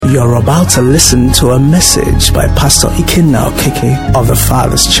You're about to listen to a message by Pastor Ikenna Okeke of the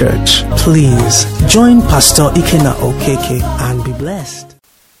Father's Church. Please join Pastor Ikenna Okeke and be blessed.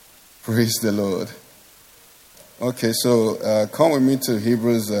 Praise the Lord. Okay, so come with me to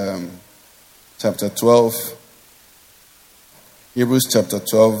Hebrews chapter 12. Hebrews chapter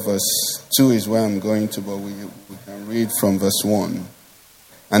 12 verse 2 is where I'm going to, but we can read from verse 1.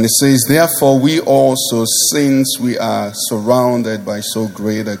 And it says, "Therefore we also, since we are surrounded by so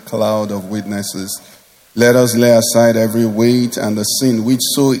great a cloud of witnesses, let us lay aside every weight and the sin which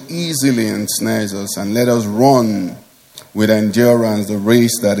so easily ensnares us, and let us run with endurance the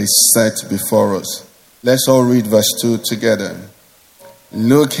race that is set before us." Let's all read verse 2 together.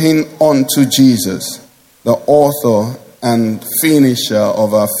 "Looking unto Jesus, the author and finisher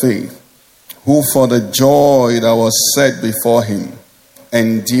of our faith, who for the joy that was set before him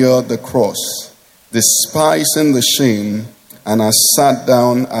endured the cross, despising the shame, and has sat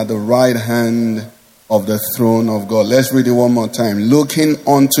down at the right hand of the throne of God." Let's read it one more time. "Looking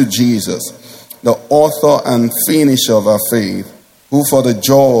unto Jesus, the author and finisher of our faith, who for the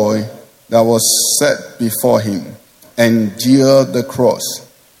joy that was set before him endured the cross,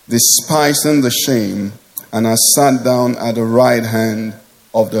 despising the shame, and has sat down at the right hand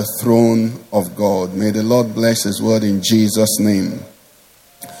of the throne of God." May the Lord bless his word in Jesus' name.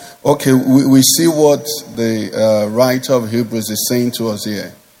 Okay, we see what the writer of Hebrews is saying to us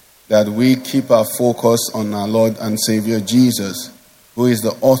here, that we keep our focus on our Lord and Savior Jesus, who is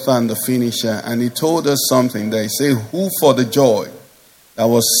the author and the finisher. And he told us something that he said, who for the joy that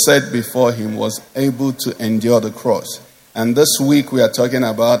was set before him was able to endure the cross. And this week we are talking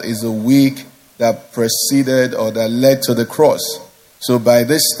about is a week that preceded or that led to the cross. So by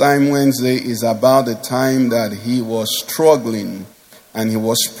this time, Wednesday is about the time that he was struggling and he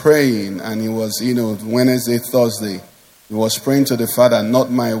was praying, and he was, Wednesday, Thursday, he was praying to the Father, not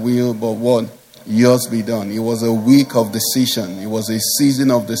my will, but what? Yours be done. It was a week of decision. It was a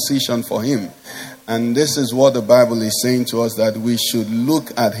season of decision for him. And this is what the Bible is saying to us, that we should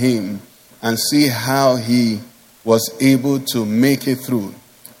look at him and see how he was able to make it through.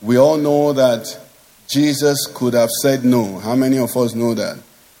 We all know that Jesus could have said no. How many of us know that?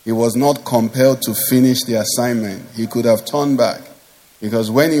 He was not compelled to finish the assignment. He could have turned back.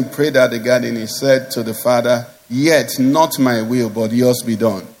 Because when he prayed at the garden, he said to the Father, "Yet not my will, but yours be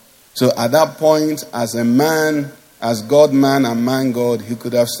done." So at that point, as a man, as God man and man God, he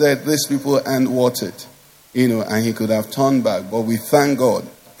could have said, "These people ain't worth it," and he could have turned back. But we thank God,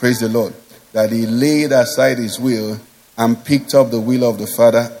 praise the Lord, that he laid aside his will and picked up the will of the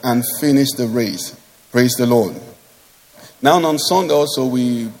Father and finished the race. Praise the Lord. Now on Sunday also,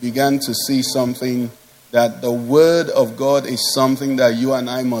 we began to see something, that the word of God is something that you and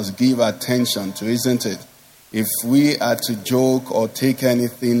I must give attention to, isn't it? If we are to joke or take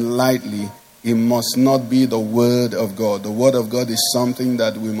anything lightly, it must not be the word of God. The word of God is something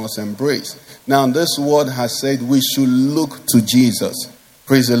that we must embrace. Now, this word has said we should look to Jesus.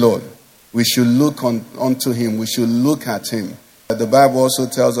 Praise the Lord. We should look unto him. We should look at him. The Bible also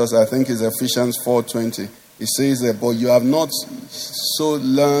tells us, I think it's Ephesians 4:20, it says that, "But you have not so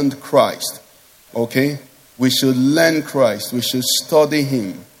learned Christ." Okay? We should learn Christ. We should study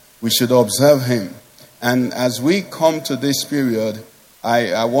him. We should observe him. And as we come to this period,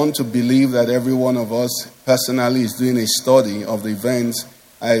 I want to believe that every one of us personally is doing a study of the events.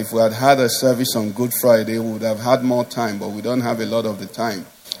 If we had a service on Good Friday, we would have had more time, but we don't have a lot of the time.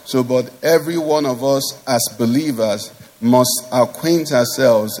 So, but every one of us as believers must acquaint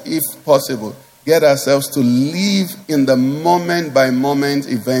ourselves, if possible, get ourselves to live in the moment-by-moment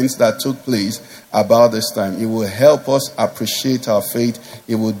events that took place about this time. It will help us appreciate our faith.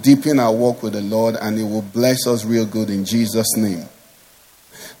 It will deepen our walk with the Lord, and it will bless us real good in Jesus' name.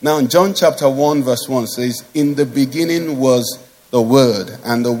 Now, in John chapter 1, verse 1 says, "In the beginning was the Word,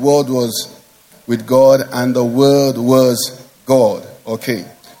 and the Word was with God, and the Word was God." Okay.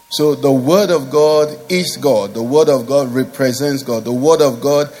 So the Word of God is God. The Word of God represents God. The Word of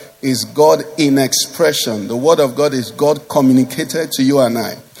God is God in expression. The Word of God is God communicated to you and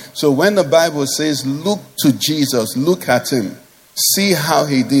I. So when the Bible says, look to Jesus, look at him, see how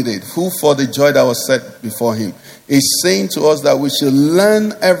he did it, who for the joy that was set before him, is saying to us that we should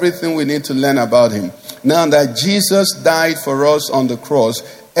learn everything we need to learn about him. Now that Jesus died for us on the cross,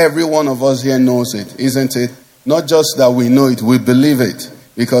 every one of us here knows it, isn't it? Not just that we know it, we believe it.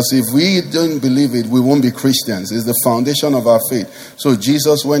 Because if we don't believe it, we won't be Christians. It's the foundation of our faith. So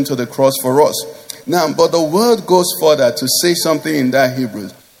Jesus went to the cross for us. Now, but the word goes further to say something in that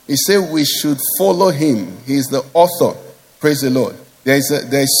Hebrews. He said we should follow him. He is the author. Praise the Lord. There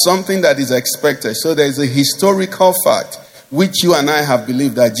is something that is expected. So there is a historical fact which you and I have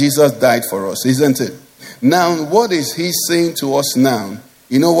believed that Jesus died for us, isn't it? Now, what is he saying to us now?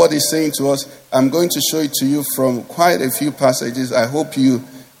 You know what he's saying to us? I'm going to show it to you from quite a few passages. I hope you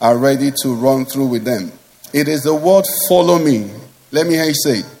are ready to run through with them. It is the word follow me. Let me hear you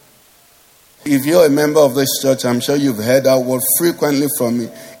say it. If you're a member of this church, I'm sure you've heard that word frequently from me.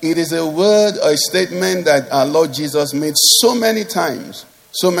 It is a word or a statement that our Lord Jesus made so many times.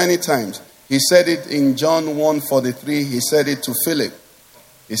 So many times. He said it in John 1:43. He said it to Philip.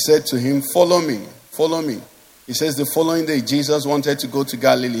 He said to him, follow me, follow me. He says the following day, Jesus wanted to go to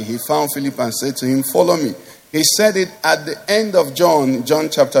Galilee. He found Philip and said to him, follow me. He said it at the end of John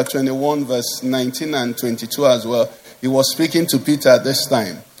chapter 21, verse 19 and 22 as well. He was speaking to Peter at this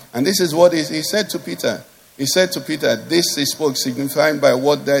time. And this is what he said to Peter. He said to Peter, this he spoke, signifying by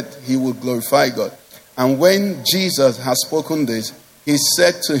what that he would glorify God. And when Jesus has spoken this, he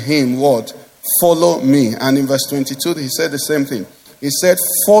said to him, what? Follow me. And in verse 22, he said the same thing. He said,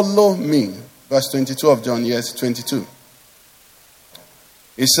 follow me. Verse 22 of John, yes, 22.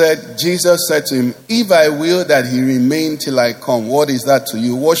 He said, Jesus said to him, if I will that he remain till I come, what is that to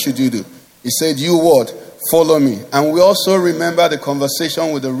you? What should you do? He said, you what? Follow me. And we also remember the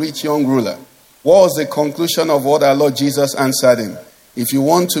conversation with the rich young ruler. What was the conclusion of what our Lord Jesus answered him? If you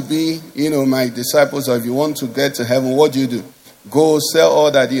want to be, my disciples, or if you want to get to heaven, what do? Go sell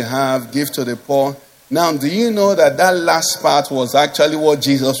all that you have, give to the poor. Now, do you know that last part was actually what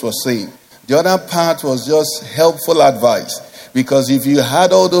Jesus was saying? The other part was just helpful advice. Because if you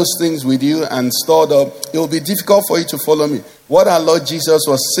had all those things with you and stored up, it will be difficult for you to follow me. What our Lord Jesus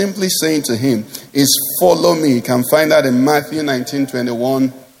was simply saying to him is, follow me. You can find that in Matthew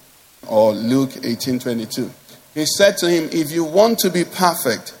 19:21 or Luke 18:22. He said to him, if you want to be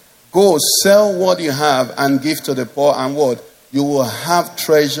perfect, go sell what you have and give to the poor, and what? You will have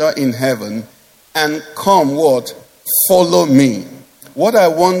treasure in heaven. And come, what? Follow me. What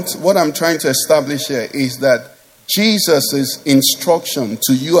I'm trying to establish here is that Jesus' instruction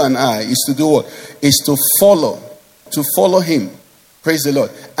to you and I is to do what? Is to follow him. Praise the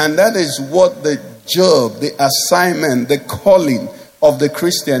Lord. And that is what the job, the assignment, the calling of the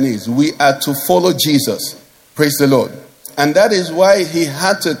Christian is. We are to follow Jesus. Praise the Lord. And that is why he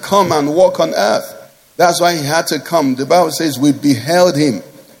had to come and walk on earth. That's why he had to come. The Bible says we beheld him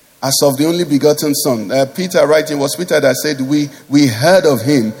as of the only begotten Son. Peter writing, was Peter that said, we heard of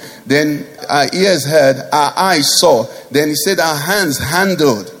him. Then our ears heard, our eyes saw. Then he said, our hands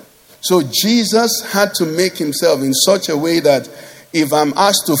handled. So Jesus had to make himself in such a way that if I'm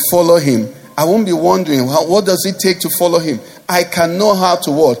asked to follow him, I won't be wondering, what does it take to follow him? I can know how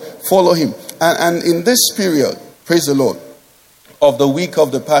to what? Follow him. And in this period, praise the Lord, of the week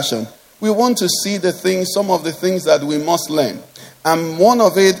of the Passion, we want to see some of the things that we must learn. And one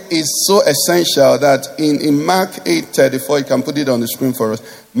of it is so essential that in Mark 8:34, you can put it on the screen for us.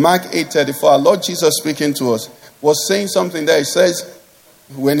 Mark 8:34, our Lord Jesus speaking to us was saying something there. He says,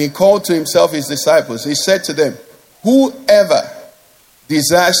 when he called to himself his disciples, he said to them, whoever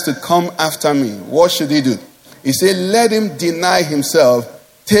desires to come after me, what should he do? He said, let him deny himself,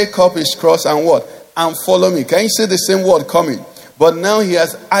 take up his cross and what? And follow me. Can you see the same word coming? But now he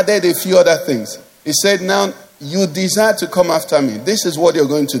has added a few other things. He said, now you desire to come after me. This is what you're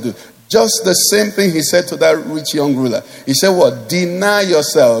going to do. Just the same thing he said to that rich young ruler. He said what? Deny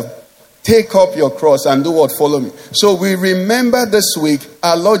yourself, take up your cross and do what? Follow me. So we remember this week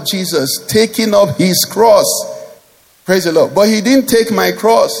our Lord Jesus taking up his cross. Praise the Lord. But he didn't take my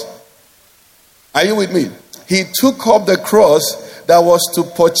cross. Are you with me? He took up the cross that was to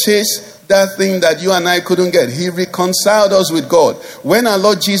purchase that thing that you and I couldn't get. He reconciled us with God. When our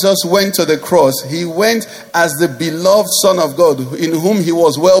Lord Jesus went to the cross, he went as the beloved Son of God, in whom he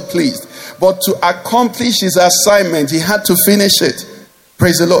was well pleased. But to accomplish his assignment, he had to finish it.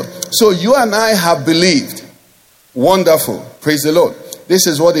 Praise the Lord. So you and I have believed. Wonderful. Praise the Lord. This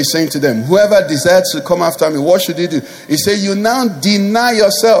is what he's saying to them. Whoever desires to come after me, what should he do? He said, you now deny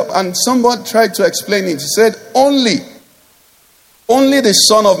yourself. And somebody tried to explain it. He said, only the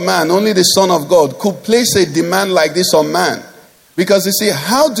Son of Man, only the Son of God could place a demand like this on man. Because you see,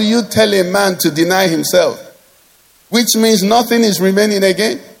 how do you tell a man to deny himself? Which means nothing is remaining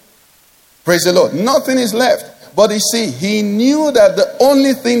again. Praise the Lord. Nothing is left. But you see, he knew that the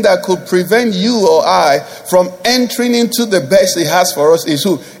only thing that could prevent you or I from entering into the best he has for us is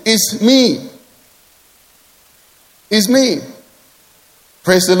who? Is me. Is me.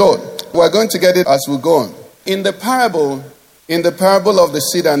 Praise the Lord. We're going to get it as we go on. In the parable of the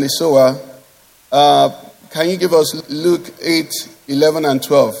seed and the sower, can you give us Luke 8, 11 and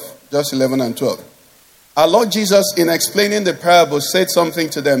 12? Just 11 and 12. Our Lord Jesus, in explaining the parable, said something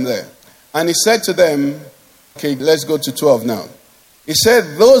to them there. And he said to them, Okay, let's go to 12 now. He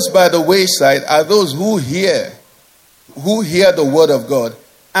said, those by the wayside are those who hear the word of God,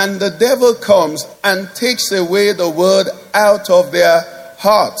 and the devil comes and takes away the word out of their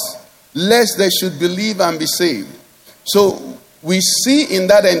hearts, lest they should believe and be saved. So we see in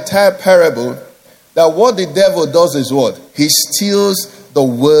that entire parable that what the devil does is what? He steals the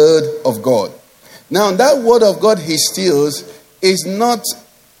word of God. Now, that word of God he steals is not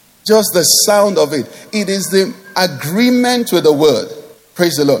just the sound of it. It is the agreement with the word.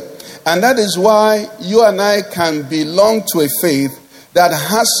 Praise the Lord. And that is why you and I can belong to a faith that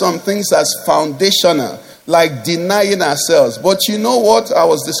has some things as foundational, like denying ourselves. But you know what? I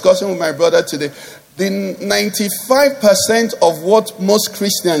was discussing with my brother today. The 95% of what most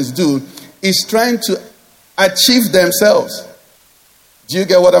Christians do is trying to achieve themselves. Do you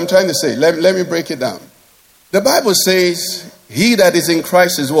get what I'm trying to say? Let me break it down. The Bible says, he that is in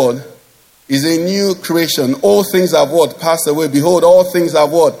Christ is what? Is a new creation. All things have what? Passed away. Behold, all things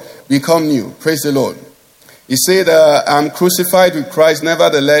have what? Become new. Praise the Lord. He said, I'm crucified with Christ.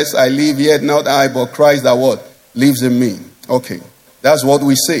 Nevertheless, I live, yet not I, but Christ that what? Lives in me. Okay. That's what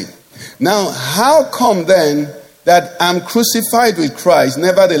we say. Now, how come then that I'm crucified with Christ,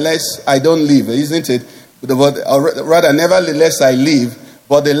 nevertheless I don't live, isn't it? Rather, nevertheless I live,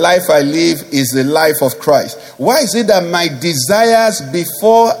 but the life I live is the life of Christ. Why is it that my desires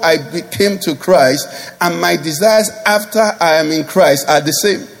before I came to Christ and my desires after I am in Christ are the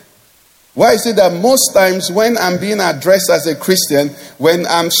same? Why is it that most times when I'm being addressed as a Christian, when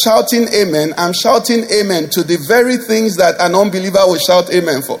I'm shouting amen to the very things that an unbeliever will shout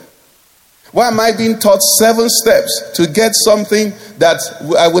amen for? Why am I being taught 7 steps to get something that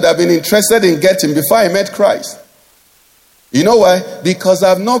I would have been interested in getting before I met Christ? You know why? Because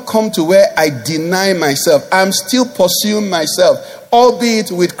I've not come to where I deny myself. I'm still pursuing myself,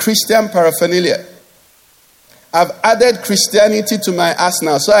 albeit with Christian paraphernalia. I've added Christianity to my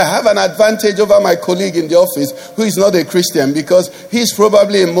arsenal. So I have an advantage over my colleague in the office who is not a Christian, because he's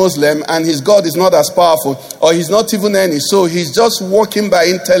probably a Muslim and his God is not as powerful, or he's not even any. So he's just walking by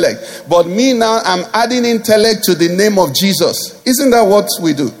intellect. But me now, I'm adding intellect to the name of Jesus. Isn't that what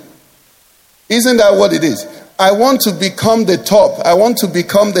we do? Isn't that what it is? I want to become the top. I want to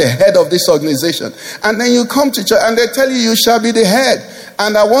become the head of this organization. And then you come to church and they tell you, you shall be the head.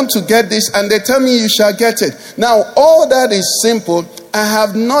 And I want to get this, and they tell me you shall get it. Now, all that is simple. I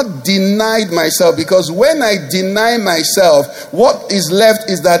have not denied myself, because when I deny myself, what is left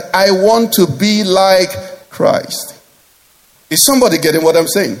is that I want to be like Christ. Is somebody getting what I'm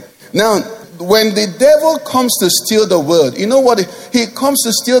saying? Now, when the devil comes to steal the word, you know what? He comes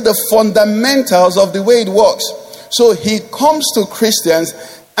to steal the fundamentals of the way it works. So he comes to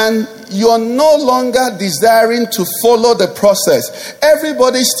Christians, and you're no longer desiring to follow the process.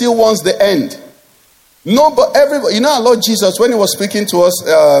 Everybody still wants the end. No, but everybody, you know, our Lord Jesus, when he was speaking to us,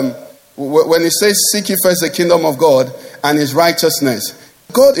 when he says, seek ye first the kingdom of God and his righteousness.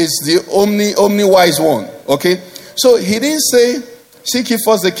 God is the omni-wise one. Okay? So he didn't say, seek ye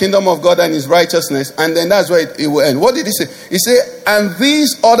first the kingdom of God and his righteousness, and then that's where it will end. What did he say? He said, and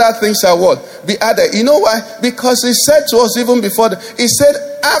these other things are what? Be added. You know why? Because he said to us even before, he said,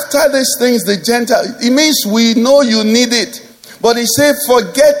 after these things, the Gentile, it means we know you need it. But he said,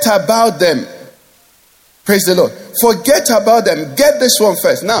 forget about them. Praise the Lord. Forget about them. Get this one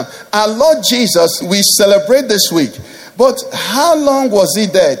first. Now, our Lord Jesus, we celebrate this week. But how long was he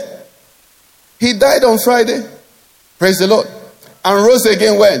dead? He died on Friday. Praise the Lord. And rose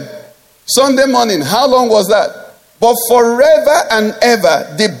again when? Sunday morning. How long was that? But forever and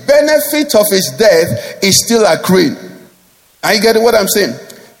ever, the benefit of his death is still accruing. Are you getting what I'm saying?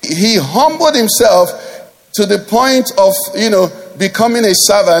 He humbled himself to the point of, becoming a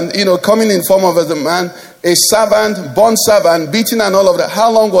servant, coming in form of a man, a servant, born servant, beaten and all of that.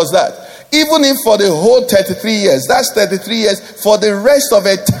 How long was that? Even if for the whole 33 years, that's 33 years, for the rest of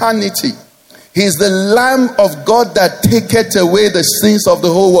eternity. He is the Lamb of God that taketh away the sins of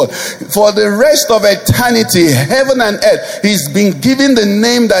the whole world. For the rest of eternity, heaven and earth, he's been given the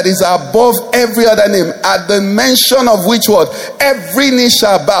name that is above every other name, at the mention of which word every knee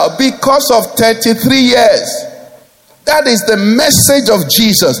shall bow, because of 33 years. That is the message of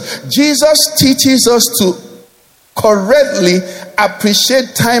Jesus. Jesus teaches us to correctly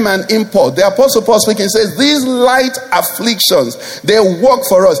appreciate time and import. The Apostle Paul speaking says, these light afflictions, they work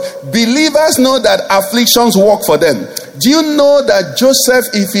for us. Believers know that afflictions work for them. Do you know that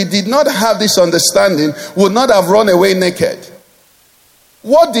Joseph, if he did not have this understanding, would not have run away naked?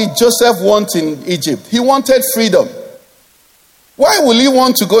 What did Joseph want in Egypt? He wanted freedom. Why will he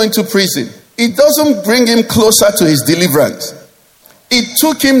want to go into prison? It doesn't bring him closer to his deliverance. It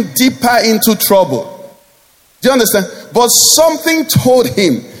took him deeper into trouble. Do you understand? But something told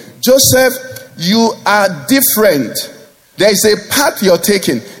him, Joseph, you are different. There is a path you're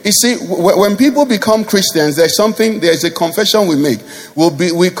taking. You see, when people become Christians, there's a confession we make.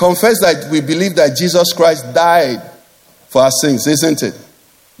 We confess that we believe that Jesus Christ died for our sins, isn't it?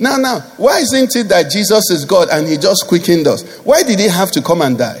 Now, why isn't it that Jesus is God and he just quickened us? Why did he have to come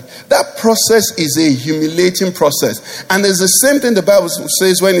and die? That process is a humiliating process. And it's the same thing the Bible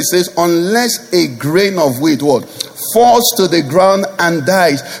says when it says, unless a grain of wheat, falls to the ground and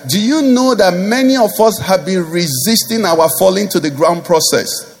dies. Do you know that many of us have been resisting our falling to the ground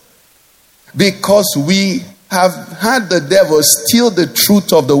process? Because we have had the devil steal the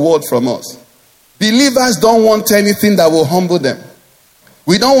truth of the word from us. Believers don't want anything that will humble them.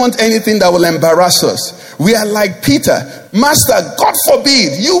 We don't want anything that will embarrass us. We are like Peter. Master, God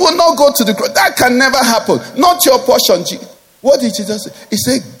forbid, you will not go to the cross. That can never happen. Not your portion. What did Jesus say? He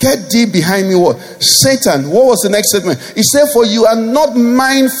said, get thee behind me, what? Satan. What was the next statement? He said, for you are not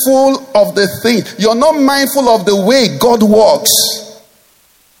mindful of the thing. You're not mindful of the way God walks.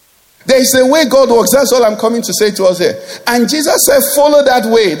 There is a way God walks. That's all I'm coming to say to us here. And Jesus said, follow that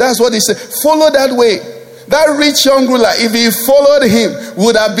way. That's what he said. Follow that way. That rich young ruler, if he followed him,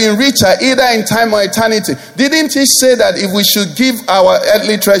 would have been richer either in time or eternity. Didn't he say that if we should give our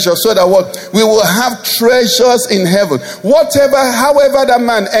earthly treasure so that what? We will have treasures in heaven. However that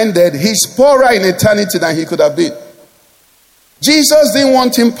man ended, he's poorer in eternity than he could have been. Jesus didn't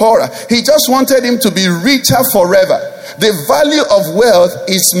want him poorer. He just wanted him to be richer forever. The value of wealth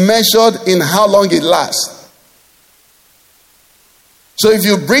is measured in how long it lasts. So if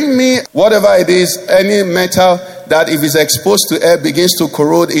you bring me whatever it is, any metal that if it's exposed to air begins to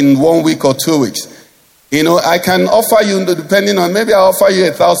corrode in 1 week or 2 weeks, I can offer you, depending on, maybe I'll offer you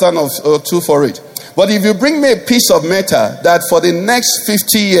 1,000 or 2 for it. But if you bring me a piece of metal that for the next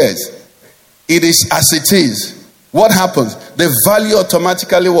 50 years, it is as it is, what happens? The value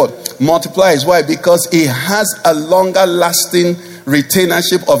automatically what? Multiplies. Why? Because it has a longer lasting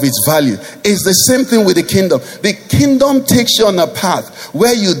retainership of its value. It's the same thing with the kingdom. The kingdom takes you on a path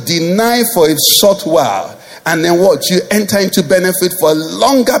where you deny for a short while, and then what? You enter into benefit for a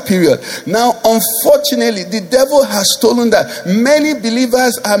longer period. Now, unfortunately, the devil has stolen that. Many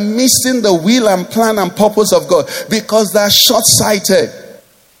believers are missing the will and plan and purpose of God because they're short-sighted.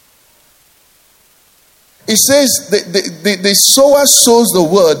 It says the sower sows the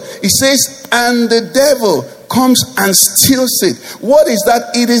word. It says, and the devil comes and steals it. What is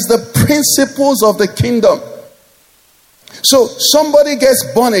that? It is the principles of the kingdom. So somebody gets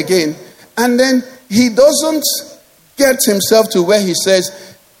born again, and then he doesn't get himself to where he says,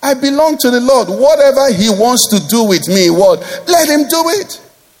 I belong to the Lord. Whatever he wants to do with me, let him do it.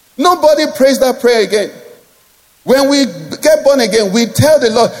 Nobody prays that prayer again. When we get born again, we tell the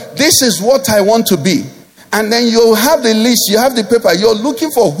Lord, this is what I want to be. And then you have the list, you have the paper. You're looking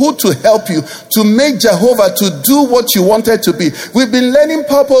for who to help you to make Jehovah to do what you wanted to be. We've been learning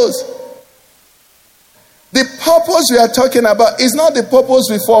purpose. The purpose we are talking about is not the purpose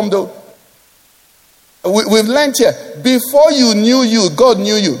we formed though. We've learned here. Before you knew you, God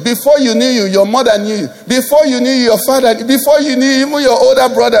knew you. Before you knew you, your mother knew you. Before you knew your father, before you knew even your older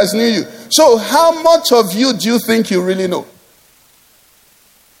brothers knew you. So how much of you do you think you really know?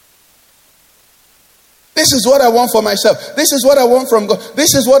 This is what I want for myself. This is what I want from God.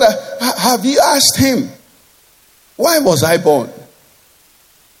 This is what have you asked him? Why was I born?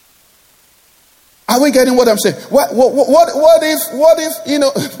 Are we getting what I'm saying? What if,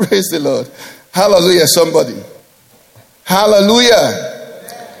 praise the Lord. Hallelujah, somebody.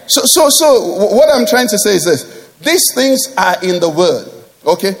 Hallelujah. So what I'm trying to say is this. These things are in the word.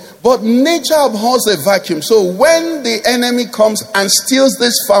 Okay? But nature abhors a vacuum. So when the enemy comes and steals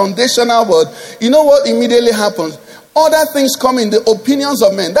this foundational word, you know what immediately happens? Other things come in the opinions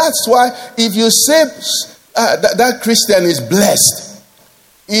of men. That's why if you say that Christian is blessed,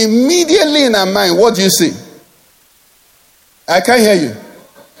 immediately in our mind, what do you see? I can't hear you.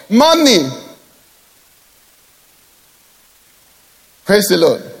 Money. Praise the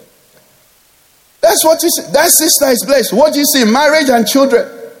Lord. That's what you see. That sister is blessed. What do you see? Marriage and children.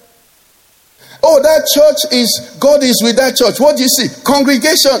 Oh, that church is, God is with that church. What do you see?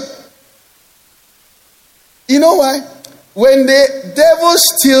 Congregation. You know why? When the devil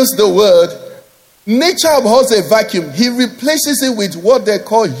steals the word, nature abhors a vacuum. He replaces it with what they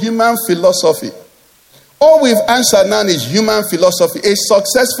call human philosophy. All we've answered now is human philosophy. A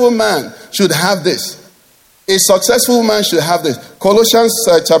successful man should have this. A successful man should have this. Colossians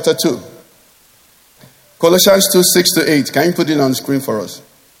chapter 2. Colossians 2, 6-8. Can you put it on the screen for us?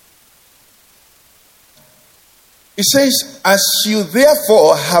 It says, as you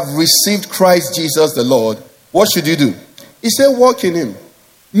therefore have received Christ Jesus the Lord, what should you do? He said, walk in him.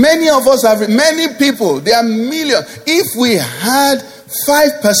 Many of us have, many people, there are millions. If we had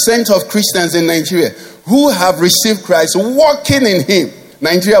 5% of Christians in Nigeria who have received Christ walking in him,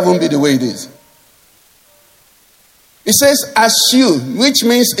 Nigeria won't be the way it is. It says, as you, which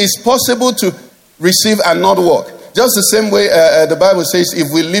means it's possible to receive and not walk. Just the same way the Bible says,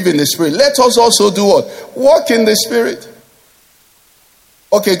 if we live in the Spirit, let us also do what? Walk in the Spirit.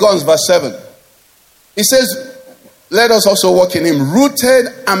 Okay, go on, verse 7. It says, let us also walk in him, rooted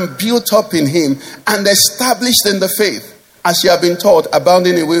and built up in him, and established in the faith, as you have been taught,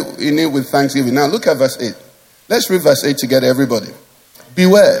 abounding in it with thanksgiving. Now look at verse 8. Let's read verse 8 together, everybody.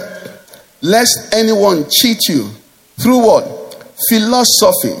 Beware, lest anyone cheat you through what?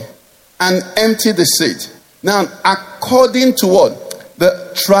 Philosophy, and empty deceit. Now, according to what?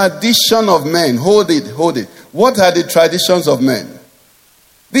 The tradition of men. Hold it. What are the traditions of men?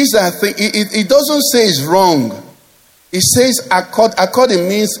 These are things, it doesn't say it's wrong. It says according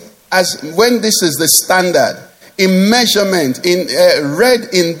means as when this is the standard, in measurement, in read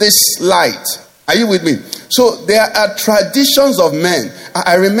in this light. Are you with me? So there are traditions of men.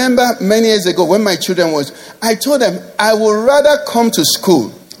 I remember many years ago when my children I told them I would rather come to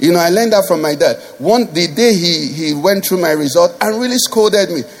school. I learned that from my dad. The day he went through my result and really scolded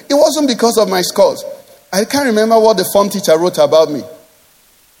me. It wasn't because of my scores. I can't remember what the form teacher wrote about me.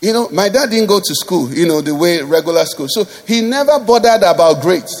 My dad didn't go to school, the way regular school. So he never bothered about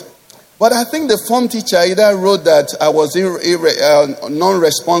grades. But I think the form teacher either wrote that I was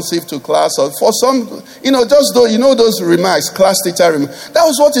non-responsive to class or for some, just those remarks, class teacher remarks. That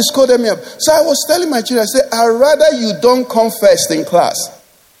was what he scolded me up. So I was telling my children, I said, I'd rather you don't come first in class,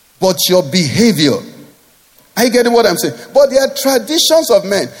 but your behavior. Are you getting what I'm saying? But there are traditions of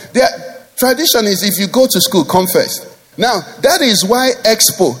men. Tradition is if you go to school, come first. Now, that is why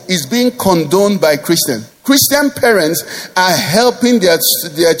Expo is being condoned by Christians. Christian parents are helping their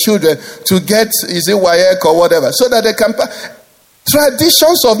children to get, WAEC or whatever, so that they can...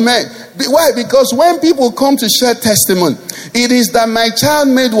 Traditions of men. Why? Because when people come to share testimony, it is that my child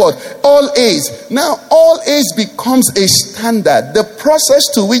made what? All A's. Now, all A's becomes a standard. The process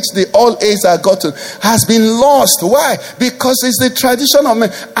to which the all A's are gotten has been lost. Why? Because it's the tradition of men.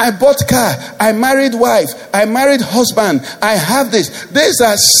 I bought car. I married wife. I married husband. I have this. These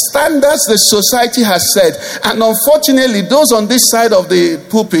are standards the society has set. And unfortunately, those on this side of the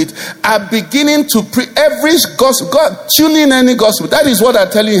pulpit are beginning to every gospel. God, tune in any gospel. That is what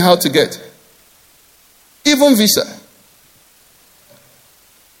I'm telling you how to get. Even visa.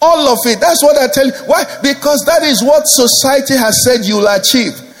 All of it. That's what I tell you. Why? Because that is what society has said you'll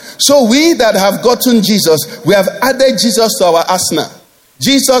achieve. So we that have gotten Jesus, we have added Jesus to our arsenal.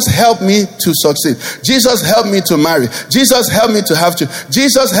 Jesus helped me to succeed. Jesus helped me to marry. Jesus helped me to have children.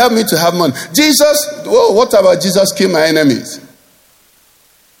 Jesus helped me to have money. What about Jesus kill my enemies?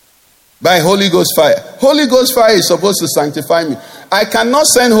 By Holy Ghost fire. Holy Ghost fire is supposed to sanctify me. I cannot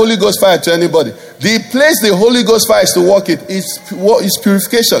send Holy Ghost fire to anybody. The place the Holy Ghost fire is to work it is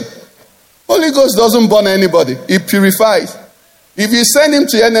purification. Holy Ghost doesn't burn anybody. It purifies. If you send him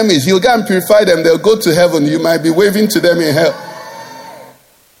to your enemies, he'll go and purify them. They'll go to heaven. You might be waving to them in hell.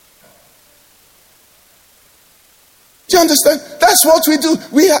 Do you understand? That's what we do.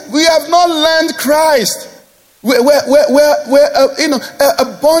 We have not learned Christ. We're a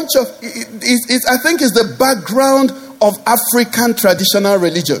bunch of, I think it's the background of African traditional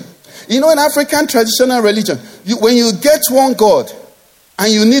religion. In African traditional religion, when you get one God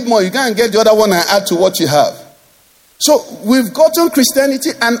and you need more, you go and get the other one and add to what you have. So we've gotten Christianity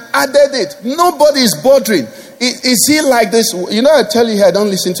and added it. Nobody is bothering. Is he like this? I tell you here, I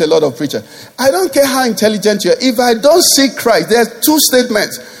don't listen to a lot of preachers. I don't care how intelligent you are. If I don't see Christ, there are two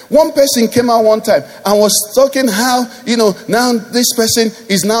statements. One person came out one time and was talking how, now this person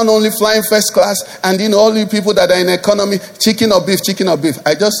is now only flying first class and, all you people that are in economy, chicken or beef.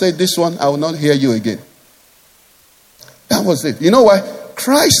 I just said this one, I will not hear you again. That was it. You know why?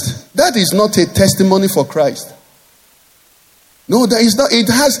 Christ, that is not a testimony for Christ. No, that is not.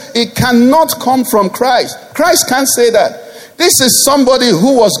 It cannot come from Christ. Christ can't say that. This is somebody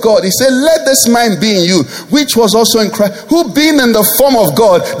who was God. He said, let this mind be in you, which was also in Christ, who being in the form of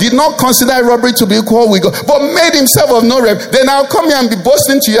God, did not consider robbery to be equal with God, but made himself of no reputation. Then I'll come here and be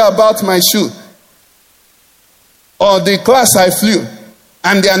boasting to you about my shoe. Or the class I flew.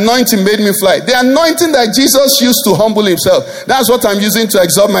 And the anointing made me fly. The anointing that Jesus used to humble himself. That's what I'm using to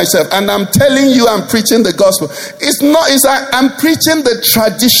exalt myself. And I'm telling you, I'm preaching the gospel. I'm preaching the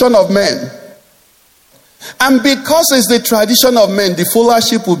tradition of men. And because it's the tradition of men, the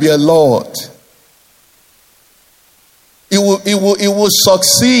fellowship will be a lot. It will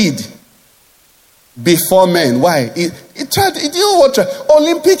succeed. before men. Why? Do you know what?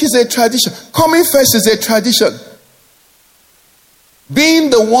 Olympic is a tradition. Coming first is a tradition. Being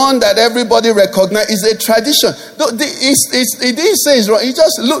the one that everybody recognizes is a tradition. It didn't say it's wrong. He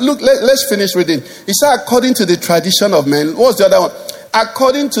just look. Let's finish reading. He said, according to the tradition of men. What's the other one?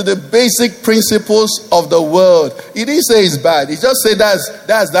 According to the basic principles of the world. He didn't say it's bad. He just said that's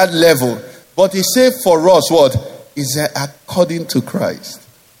that level. But he said for us, what? He said according to Christ.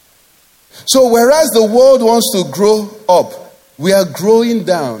 So whereas the world wants to grow up, we are growing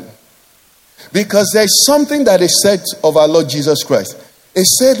down. Because there's something that is said of our Lord Jesus Christ. It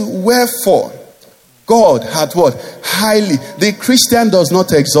said, wherefore, God hath what? Highly. The Christian does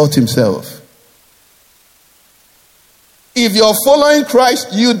not exalt himself. If you're following Christ,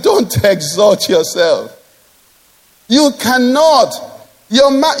 you don't exalt yourself. You cannot.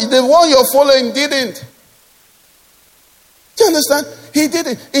 The one you're following didn't. Do you understand? He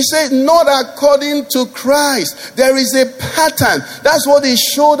didn't. He said, not according to Christ. There is a pattern. That's what he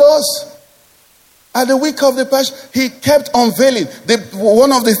showed us. At the week of the Passion, he kept unveiling.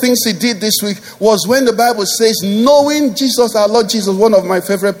 One of the things he did this week was when the Bible says, knowing Jesus, our Lord Jesus, one of my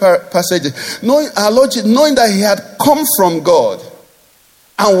favorite passages, knowing our Lord Jesus, knowing that he had come from God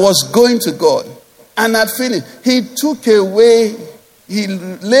and was going to God and had finished, he took away, he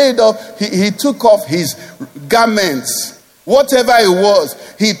laid up, he took off his garments. Whatever it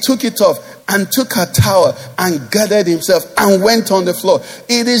was, he took it off and took a towel and gathered himself and went on the floor.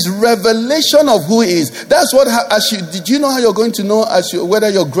 It is revelation of who he is. That's what, did you know how you're going to know whether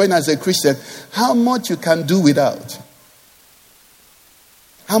you're growing as a Christian? How much you can do without.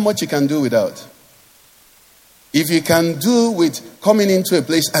 How much you can do without. If you can do with coming into a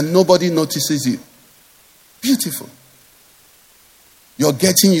place and nobody notices you. Beautiful. You're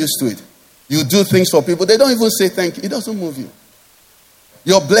getting used to it. You do things for people. They don't even say thank you. It doesn't move you.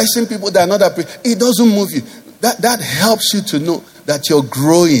 You're blessing people that are not appreciated. It doesn't move you. That helps you to know that you're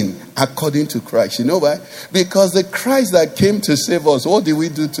growing according to Christ. You know why? Because the Christ that came to save us, what did we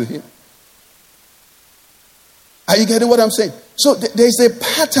do to him? Are you getting what I'm saying? So there's a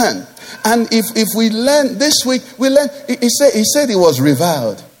pattern. And if we learn this week, we learn. He said he was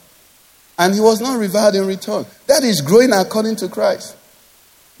reviled. And he was not reviled in return. That is growing according to Christ.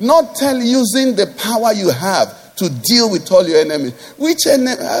 Not using the power you have to deal with all your enemies. Which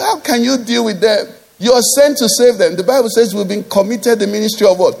enemy? How can you deal with them? You are sent to save them. The Bible says we've been committed the ministry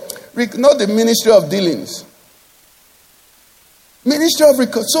of what? Not the ministry of dealings. Ministry of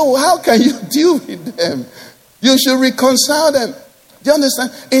reconciliation. So how can you deal with them? You should reconcile them. Do you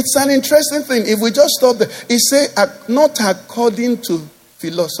understand? It's an interesting thing. If we just stop there. It says not according to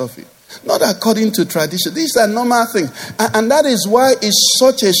philosophy. Not according to tradition. These are normal things. And that is why it's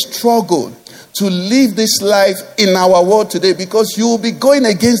such a struggle to live this life in our world today. Because you will be going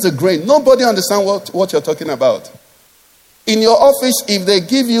against the grain. Nobody understands what you're talking about. In your office, if they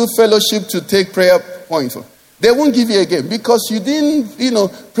give you fellowship to take prayer points, they won't give you again. Because you didn't,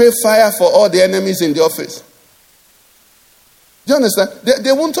 pray fire for all the enemies in the office. Do you understand?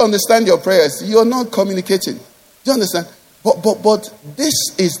 They won't understand your prayers. You're not communicating. Do you understand? But this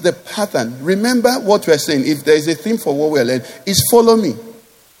is the pattern. Remember what we're saying. If there is a theme for what we're learning, it's follow me.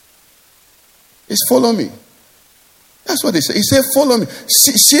 It's follow me. That's what he said. He said, follow me.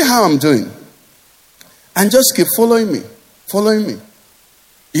 See how I'm doing. And just keep following me. Following me.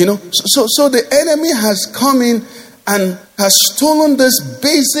 So the enemy has come in and has stolen this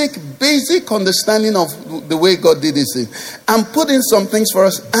basic understanding of the way God did this thing. And put in some things for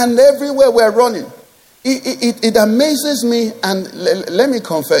us. And everywhere we're running. It amazes me, and let me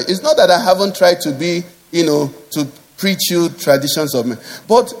confess, it's not that I haven't tried to be, to preach you traditions of men.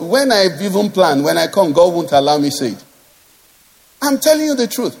 But when I've even planned, when I come, God won't allow me to say it. I'm telling you the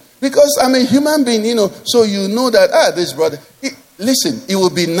truth. Because I'm a human being, so you know that, this brother. Listen, it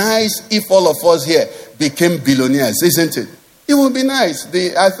would be nice if all of us here became billionaires, isn't it? It would be nice.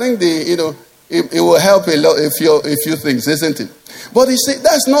 I think it will help a lot, a few things, isn't it? But he said,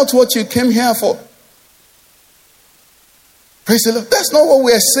 that's not what you came here for. Praise the Lord. That's not what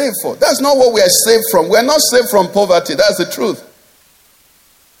we are saved for. That's not what we are saved from. We are not saved from poverty. That's the truth.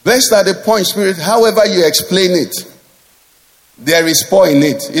 Blessed are the poor in spirit. However you explain it, there is poor in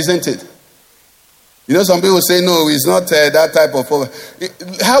it, isn't it? Some people say, no, it's not that type of poverty.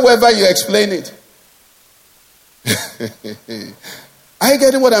 However you explain it. Are you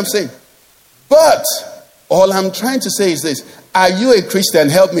getting what I'm saying? But all I'm trying to say is this. Are you a Christian?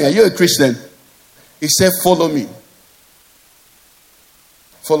 Help me. Are you a Christian? He said, follow me.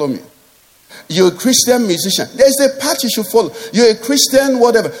 Follow me. You're a Christian musician. There's a path you should follow. You're a Christian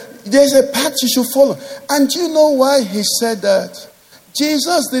whatever. There's a path you should follow. And do you know why he said that?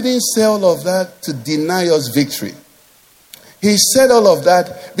 Jesus didn't say all of that to deny us victory. He said all of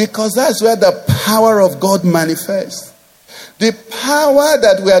that because that's where the power of God manifests. The power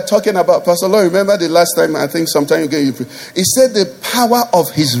that we are talking about, Pastor Lord, remember the last time, I think sometime ago, he said the power of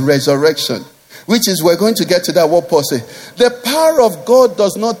his resurrection, which is, we're going to get to that, what Paul said. The power of God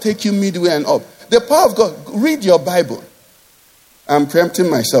does not take you midway and up. The power of God, read your Bible. I'm preempting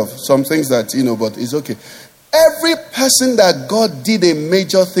myself, some things that, but it's okay. Every person that God did a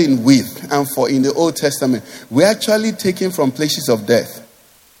major thing with and for in the Old Testament, we're actually taken from places of death.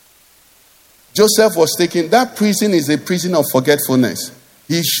 Joseph was taken, that prison is a prison of forgetfulness.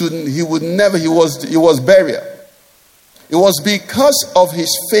 He was buried. It was because of his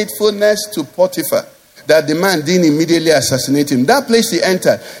faithfulness to Potiphar that the man didn't immediately assassinate him. That place he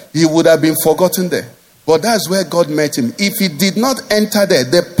entered, he would have been forgotten there. But that's where God met him. If he did not enter there,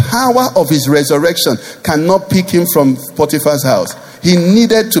 the power of his resurrection cannot pick him from Potiphar's house. He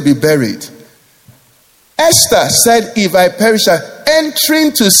needed to be buried. Esther said, if I perish,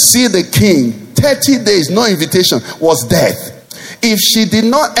 entering to see the king, 30 days, no invitation, was death. If she did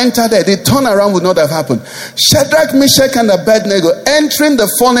not enter there, the turnaround would not have happened. Shadrach, Meshach, and Abednego entering the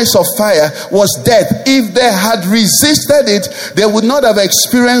furnace of fire was death. If they had resisted it, they would not have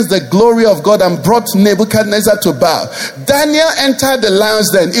experienced the glory of God and brought Nebuchadnezzar to bow. Daniel entered the lion's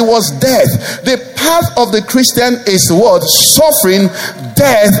den. It was death. The path of the Christian is what? Suffering,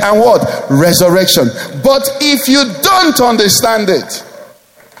 death, and what? Resurrection. But if you don't understand it,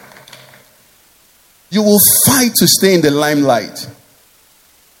 you will fight to stay in the limelight.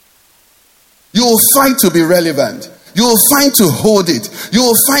 You will fight to be relevant. You will fight to hold it. You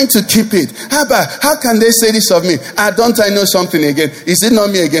will fight to keep it. How can they say this of me? Don't I know something again? Is it not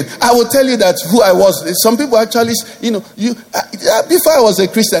me again? I will tell you that who I was. Some people actually, before I was a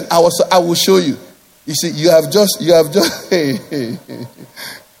Christian, I will show you. You see, you have just you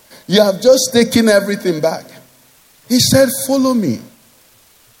have just taken everything back. He said, follow me.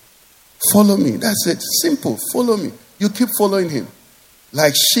 Follow me. That's it. Simple. Follow me. You keep following him.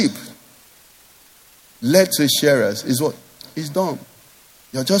 Like sheep led to shearers is what? Is dumb.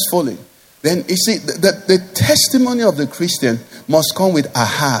 You're just following. Then you see, the testimony of the Christian must come with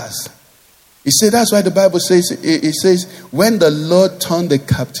ahas. You see, that's why the Bible says, it says, when the Lord turned the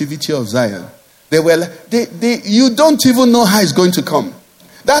captivity of Zion, you don't even know how it's going to come.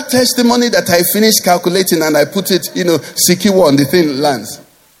 That testimony that I finished calculating and I put it, secure on the thing lands,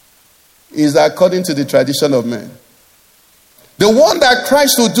 is according to the tradition of men. The one that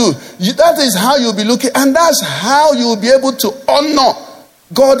Christ will do, that is how you'll be looking, and that's how you'll be able to honor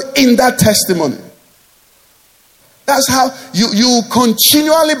God in that testimony. That's how you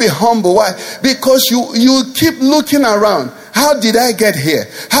continually be humble. Why? Because you keep looking around. How did I get here?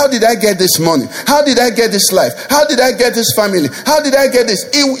 How did I get this money? How did I get this life? How did I get this family? How did I get this?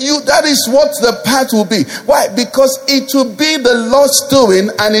 That is what the path will be. Why? Because it will be the Lord's doing,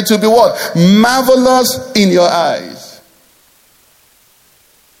 and it will be what? Marvelous in your eyes.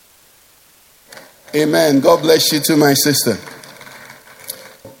 Amen. God bless you too, my sister.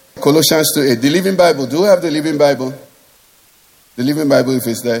 Colossians 2:8. The Living Bible. Do we have the Living Bible? The Living Bible, if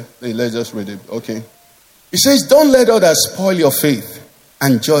it's there, let's just read it. Okay. It says, don't let others spoil your faith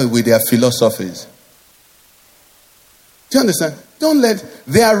and joy with their philosophies. Do you understand? Don't let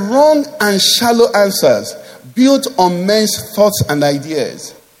their wrong and shallow answers built on men's thoughts and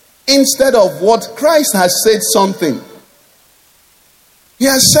ideas instead of what Christ has said something. He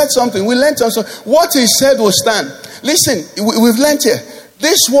has said something. We learned also what he said will stand. Listen, we've learned here.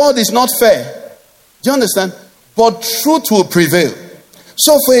 This world is not fair. Do you understand? But truth will prevail.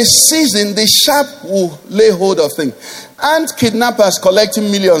 So for a season, the sharp will lay hold of things. Aren't kidnappers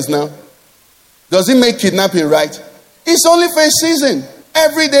collecting millions now? Does it make kidnapping right? It's only for a season.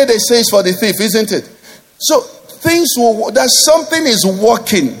 Every day they say it's for the thief, isn't it? So that something is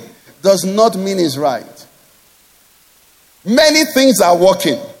working does not mean it's right. Many things are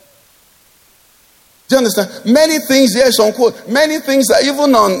working. Do you understand? Many things, yes, unquote. Many things are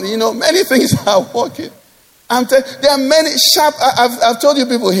even on, many things are working. There are many sharp. I've told you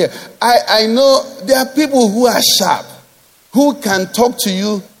people here. I know there are people who are sharp, who can talk to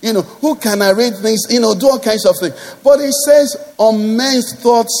you, who can narrate things, do all kinds of things. But it says on men's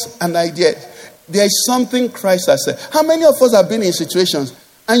thoughts and ideas, there is something Christ has said. How many of us have been in situations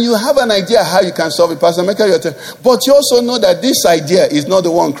and you have an idea how you can solve it, Pastor Mecca, but you also know that this idea is not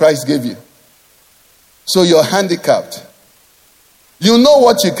the one Christ gave you. So you're handicapped. You know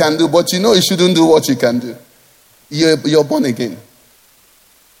what you can do, but you shouldn't do what you can do. You're born again.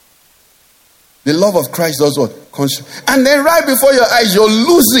 The love of Christ does what? And then right before your eyes, you're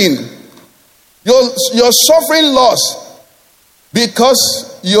losing. You're suffering loss.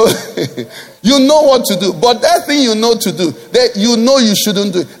 Because you know what to do. But that thing you know to do, that you know you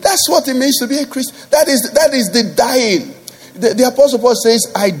shouldn't do. That's what it means to be a Christian. That is the dying. The Apostle Paul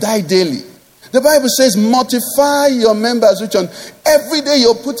says, I die daily. The Bible says, mortify your members, which on every day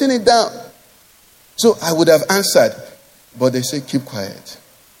you're putting it down. So I would have answered, but they say, keep quiet.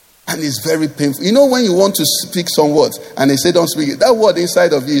 And it's very painful. You know when you want to speak some words, and they say, don't speak it. That word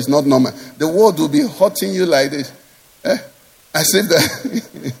inside of you is not normal. The word will be hurting you like this. I said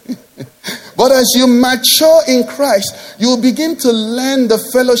that. But as you mature in Christ, you will begin to learn the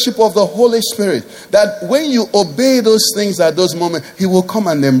fellowship of the Holy Spirit. That when you obey those things at those moments, He will come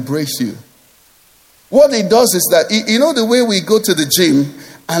and embrace you. What He does is that, you know the way we go to the gym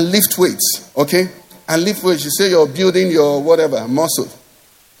and lift weights, okay? And lift weights, you say you're building your whatever, muscle.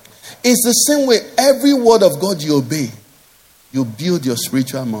 It's the same way every word of God you obey, you build your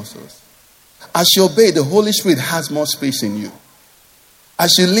spiritual muscles. As you obey, the Holy Spirit has more space in you.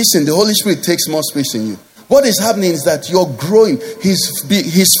 As you listen, the Holy Spirit takes more space in you. What is happening is that you're growing.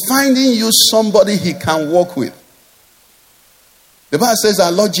 He's finding you somebody He can walk with. The Bible says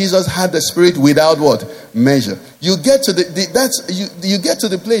our Lord Jesus had the Spirit without what? Measure. You get to you get to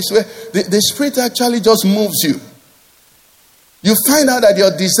the place where the Spirit actually just moves you. You find out that your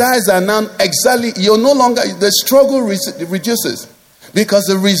desires are now exactly, you're no longer, the struggle reduces. Because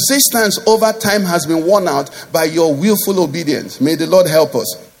the resistance over time has been worn out by your willful obedience. May the Lord help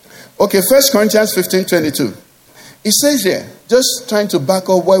us. Okay, 1 Corinthians 15:22. It says here, just trying to back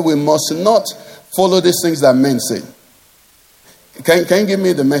up why we must not follow these things that men say. Can you give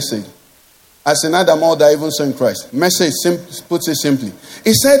me the message? As in Adam, all die, even so in Christ. Message puts it simply.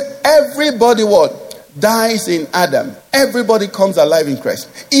 It said, everybody what? Dies in Adam. Everybody comes alive in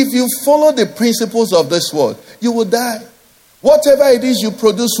Christ. If you follow the principles of this world, you will die. Whatever it is you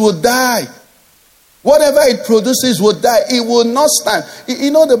produce will die. Whatever it produces will die. It will not stand. You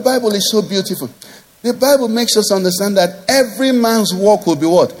know the Bible is so beautiful. The Bible makes us understand that every man's work will be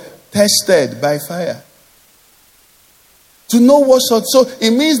what? Tested by fire. To know what sort. So it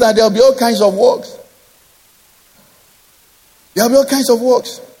means that there will be all kinds of works. There will be all kinds of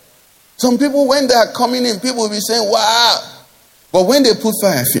works. Some people, when they are coming in, people will be saying, wow. But when they put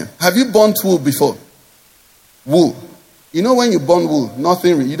fire, have you burnt wool before? Wool. You know when you burn wool,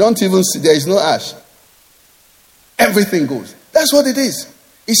 nothing, you don't even see, there is no ash. Everything goes. That's what it is.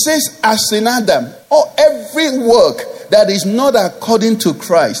 It says, as in Adam, every work that is not according to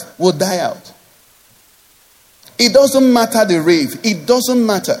Christ will die out. It doesn't matter the rave. It doesn't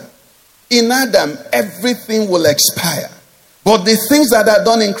matter. In Adam, everything will expire. But the things that are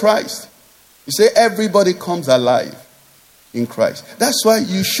done in Christ, you say everybody comes alive in Christ. That's why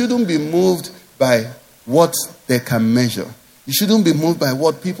you shouldn't be moved by what they can measure. You shouldn't be moved by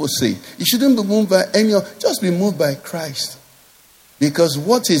what people say. You shouldn't be moved by just be moved by Christ. Because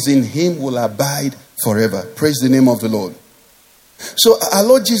what is in Him will abide forever. Praise the name of the Lord. So our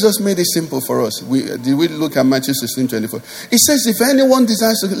Lord Jesus made it simple for us. Did we look at Matthew 16:24? It says, if anyone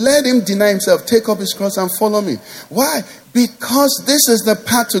desires to, let him deny himself, take up his cross and follow me. Why? Because this is the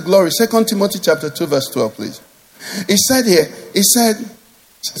path to glory. 2 Timothy chapter 2 verse 12, please. It said here,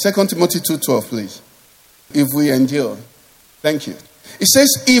 2 Timothy 2:12, please. If we endure. Thank you. It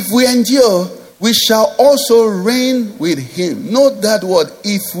says, if we endure, we shall also reign with Him. Note that word,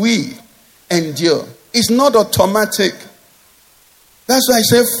 if we endure. It's not automatic. That's why I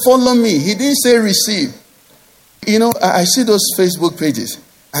say, follow me. He didn't say receive. You know, I see those Facebook pages.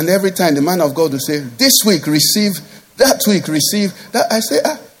 And every time the man of God will say, this week receive, that week receive. That I say,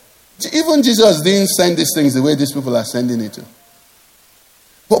 even Jesus didn't send these things the way these people are sending it to.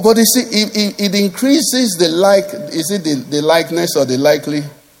 But you see, it increases the the likeness or the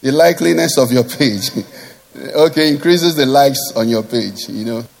likeliness of your page. Okay, increases the likes on your page, you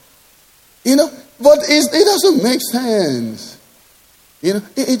know. But it doesn't make sense.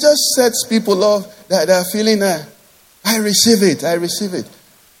 It just sets people off that are feeling, I receive it.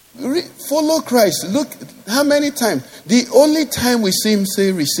 Follow Christ. Look, how many times? The only time we see Him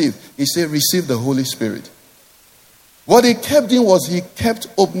say receive, He said receive the Holy Spirit. What He kept doing was He kept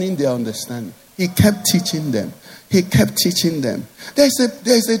opening their understanding. He kept teaching them. There's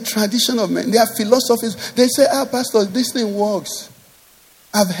a tradition of men. There are philosophies. They say, Pastor, this thing works.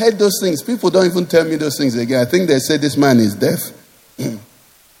 I've heard those things. People don't even tell me those things again. I think they say this man is deaf.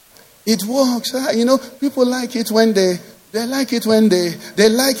 It works. People like it when they like it when they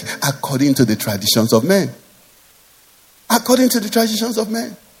like according to the traditions of men. According to the traditions of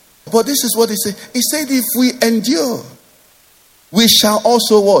men. But this is what He said. He said, if we endure, we shall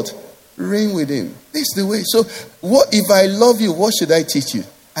also what? Reign with Him. This is the way. So, what if I love you, what should I teach you?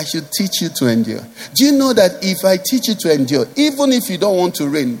 I should teach you to endure. Do you know that if I teach you to endure, even if you don't want to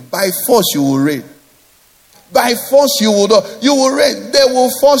reign, by force you will reign. By force you will reign. They will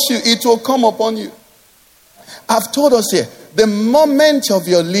force you. It will come upon you. I've told us here, the moment of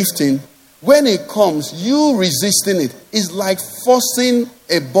your lifting, when it comes, you resisting it is like forcing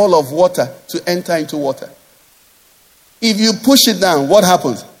a ball of water to enter into water. If you push it down, what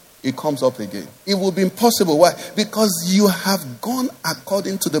happens? It comes up again. It will be impossible. Why? Because you have gone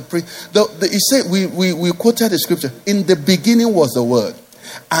according to the he said, we quoted the scripture. In the beginning was the Word.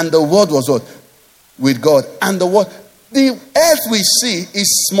 And the Word was what? With God. And the Word. The earth we see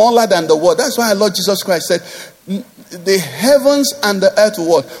is smaller than the Word. That's why our Lord Jesus Christ said, the heavens and the earth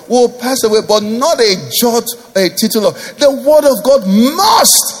will pass away, but not a jot, a tittle of. The Word of God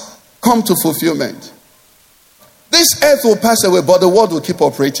must come to fulfillment. This earth will pass away, but the Word will keep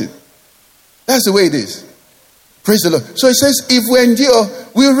operating. That's the way it is. Praise the Lord. So it says, if we endure,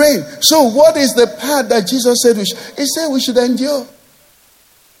 we reign. So what is the part that Jesus said we should? He said we should endure.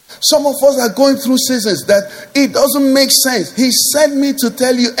 Some of us are going through seasons that it doesn't make sense. He sent me to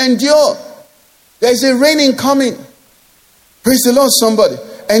tell you, endure. There's a reigning coming. Praise the Lord, somebody.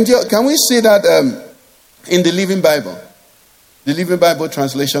 Endure. Can we see that in the Living Bible? The Living Bible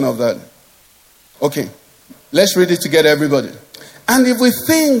translation of that. Okay. Let's read it together, everybody. And if we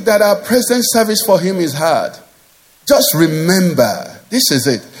think that our present service for him is hard, just remember, this is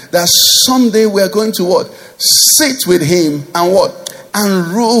it, that someday we are going to what? Sit with him and what? And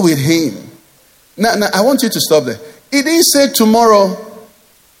rule with him. Now, I want you to stop there. It didn't say tomorrow.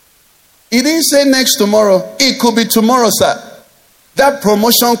 It didn't say next tomorrow. It could be tomorrow, sir. That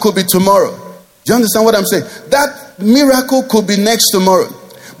promotion could be tomorrow. Do you understand what I'm saying? That miracle could be next tomorrow.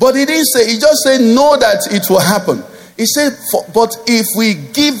 But he didn't say, he just said, know that it will happen. He said, but if we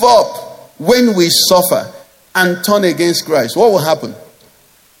give up when we suffer and turn against Christ, what will happen?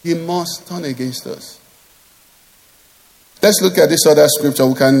 He must turn against us. Let's look at this other scripture.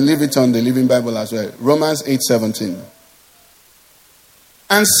 We can leave it on the Living Bible as well. Romans 8:17.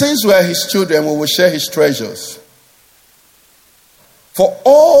 And since we are his children, we will share his treasures. For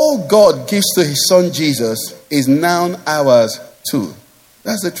all God gives to his son Jesus is now ours too.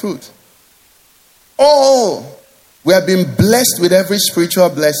 That's the truth. All we have been blessed with every spiritual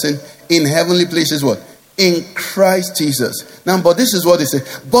blessing in heavenly places. What? In Christ Jesus. Now, but this is what he said.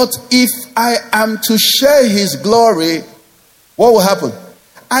 But if I am to share his glory, what will happen?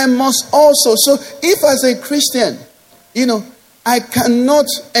 I must also. So if as a Christian, I cannot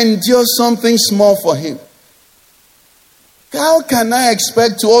endure something small for him, how can I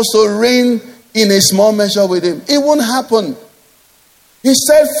expect to also reign in a small measure with him? It won't happen. He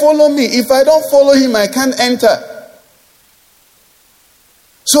said, follow me. If I don't follow him, I can't enter.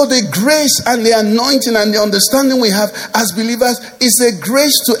 So the grace and the anointing and the understanding we have as believers is a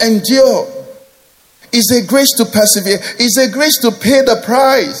grace to endure. Is a grace to persevere. Is a grace to pay the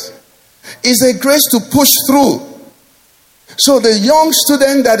price. Is a grace to push through. So the young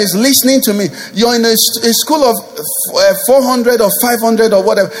student that is listening to me, you're in a school of 400 or 500 or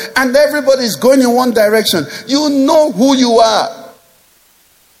whatever, and everybody is going in one direction. You know who you are.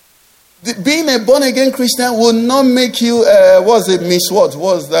 Being a born-again Christian will not make you, Miss what?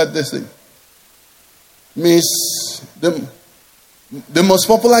 What's that this thing? Miss, the most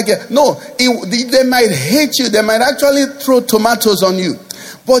popular girl. No, they might hate you. They might actually throw tomatoes on you.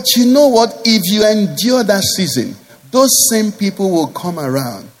 But you know what? If you endure that season, those same people will come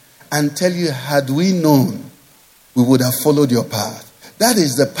around and tell you, had we known, we would have followed your path. That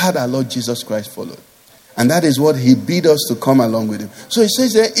is the path our Lord Jesus Christ followed. And that is what he bid us to come along with him. So he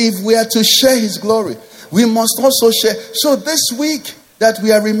says that if we are to share his glory, we must also share. So this week that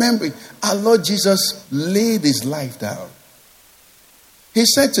we are remembering, our Lord Jesus laid his life down. He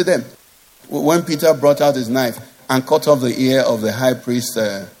said to them, when Peter brought out his knife and cut off the ear of the high priest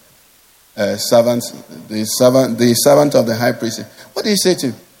servant of the high priest, what did he say to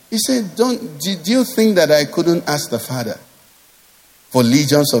him? He said, do you think that I couldn't ask the Father for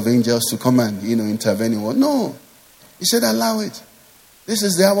legions of angels to come and, intervene in war? No. He said, allow it. This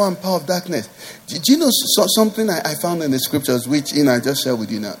is the hour and power of darkness. Do you know something I found in the scriptures, which, I just share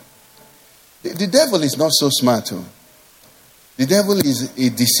with you now? The devil is not so smart, too. The devil is a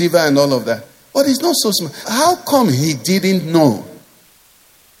deceiver and all of that. But he's not so smart. How come he didn't know?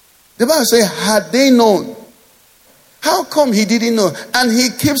 The Bible says, had they known? How come he didn't know? And he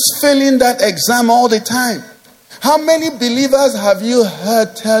keeps failing that exam all the time. How many believers have you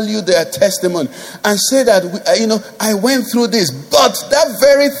heard tell you their testimony and say that, I went through this, but that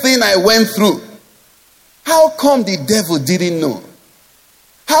very thing I went through, how come the devil didn't know?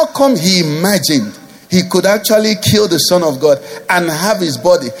 How come he imagined? he could actually kill the Son of God and have his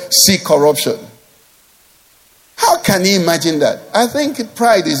body see corruption. How can he imagine that? I think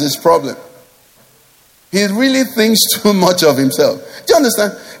pride is his problem. He really thinks too much of himself. Do you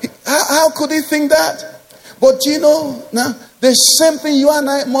understand? How could he think that? But now, the same thing, you and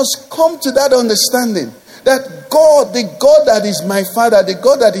I must come to that understanding. That God, the God that is my Father, the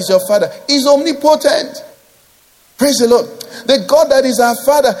God that is your Father, is omnipotent. Praise the Lord. The God that is our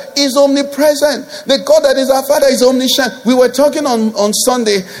Father is omnipresent. The God that is our Father is omniscient. We were talking on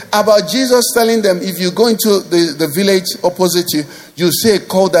Sunday about Jesus telling them, if you go into the village opposite you, you see a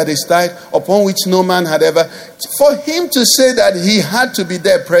colt that is tied, upon which no man had ever. For him to say that, he had to be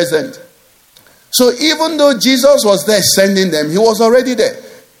there present. So even though Jesus was there sending them, he was already there.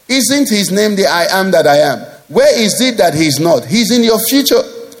 Isn't his name the I am that I am? Where is it that he's not? He's in your future.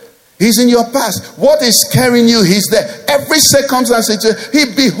 He's in your past. What is carrying you, he's there. Every circumstance, he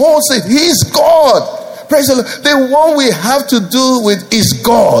beholds it. He's God. Praise the Lord. The one we have to do with is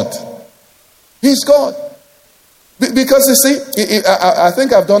God. He's God. Because you see, I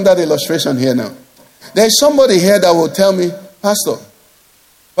think I've done that illustration here now. There's somebody here that will tell me, Pastor,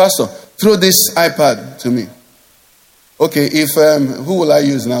 throw this iPad to me. Okay, who will I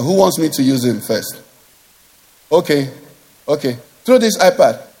use now? Who wants me to use him first? Okay. Throw this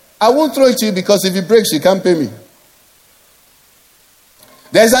iPad. I won't throw it to you because if it breaks, you can't pay me.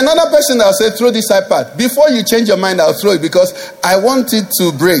 There's another person that will say, throw this iPad. Before you change your mind, I'll throw it because I want it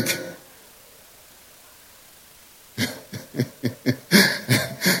to break.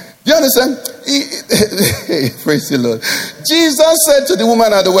 Do you understand? Praise the Lord. Jesus said to the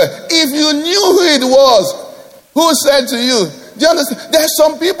woman at the well, if you knew who it was, who said to you, do you understand? There are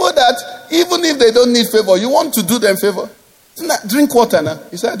some people that even if they don't need favor, you want to do them favor. Drink water now.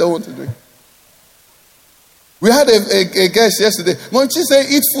 He said, I don't want to drink. We had a guest yesterday. When she said,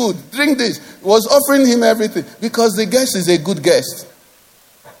 eat food, drink this. Was offering him everything because the guest is a good guest.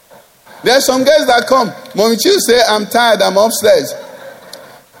 There are some guests that come. When you say, I'm tired, I'm upstairs.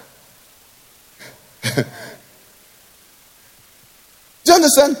 Do you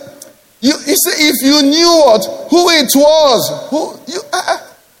understand? You say, if you knew who it was,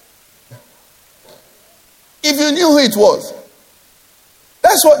 if you knew who it was.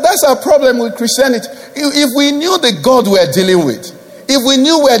 That's our problem with Christianity. If we knew the God we're dealing with, if we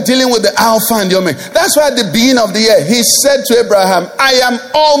knew we're dealing with the Alpha and the Omega, that's why at the beginning of the year, he said to Abraham, I am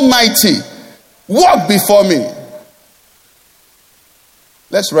almighty. Walk before me.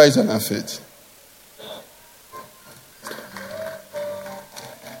 Let's rise on our feet.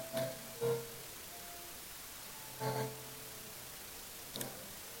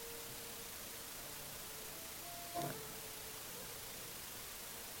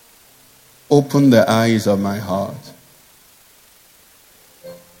 Open the eyes of my heart.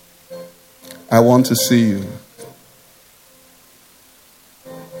 I want to see you.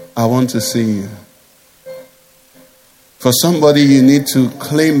 I want to see you. For somebody, you need to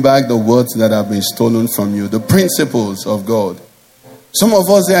claim back the words that have been stolen from you, the principles of God. Some of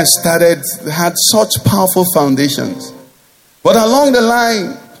us there had such powerful foundations. But along the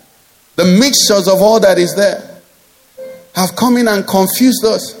line, the mixtures of all that is there have come in and confused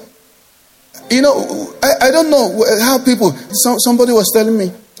us. I don't know how people, somebody was telling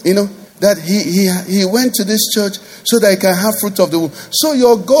me, that he went to this church so that he can have fruit of the womb. So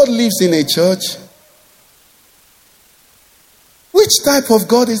your God lives in a church? Which type of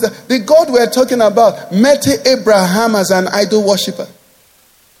God is that? The God we're talking about met Abraham as an idol worshiper.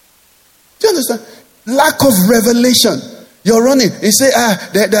 Do you understand? Lack of revelation. You're running. They say,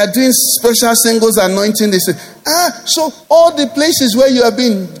 they're doing special singles anointing. They say, so all the places where you have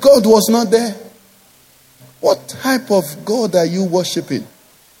been, God was not there. What type of God are you worshiping?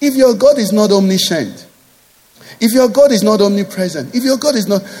 If your God is not omniscient, if your God is not omnipresent, if your God is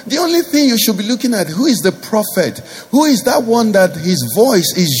not, the only thing you should be looking at, who is the prophet? Who is that one that his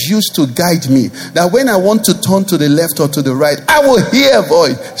voice is used to guide me? That when I want to turn to the left or to the right, I will hear a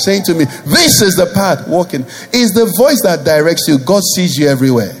voice saying to me, this is the path, walking. It's the voice that directs you. God sees you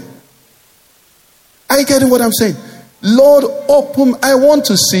everywhere. Are you getting what I'm saying? Lord, I want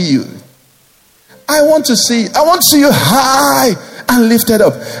to see you. I want to see you high and lifted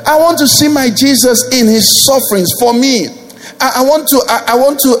up. I want to see my Jesus in his sufferings for me. I want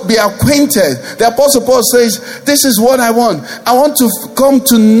to be acquainted. The Apostle Paul says, this is what I want. I want to come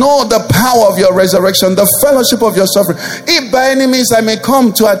to know the power of your resurrection, the fellowship of your suffering. If by any means I may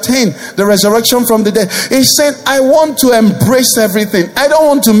come to attain the resurrection from the dead. He's saying, I want to embrace everything. I don't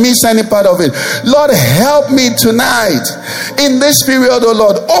want to miss any part of it. Lord, help me tonight. In this period, oh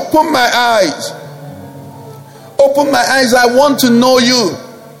Lord, open my eyes. Open my eyes. I want to know you.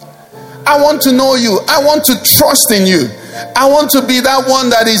 I want to know you. I want to trust in you. I want to be that one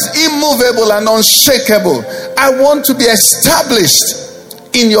that is immovable and unshakable. I want to be established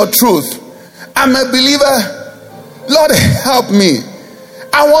in your truth. I'm a believer. Lord, help me.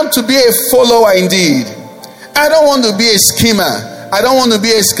 I want to be a follower indeed. I don't want to be a schemer. I don't want to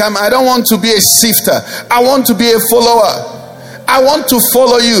be a scammer. I don't want to be a sifter. I want to be a follower. I want to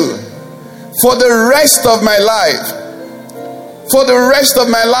follow you for the rest of my life. For the rest of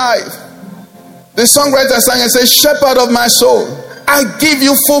my life. The songwriter sang and said, shepherd of my soul, I give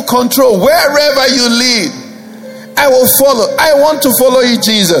you full control. Wherever you lead, I will follow. I want to follow you,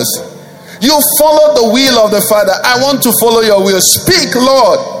 Jesus. You follow the will of the Father. I want to follow your will. Speak,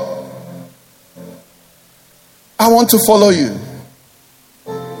 Lord. I want to follow you.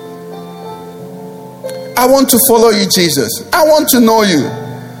 I want to follow you, Jesus. I want to know you.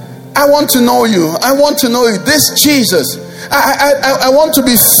 I want to know you. I want to know you. This Jesus. I want to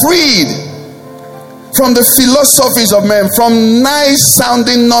be freed from the philosophies of men, from nice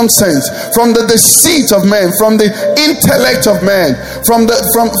sounding nonsense, from the deceit of men, from the intellect of men, from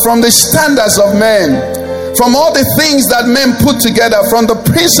the standards of men, from all the things that men put together, from the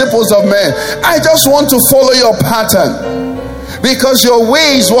principles of men. I just want to follow your pattern, because your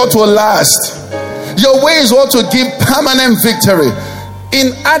way is what will last. Your way is what will give permanent victory.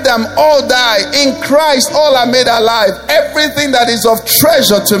 In Adam all die, in Christ all are made alive. Everything that is of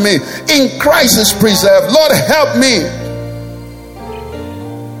treasure to me in Christ is preserved. Lord, help me.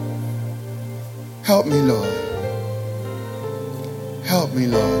 Help me, Lord. Help me,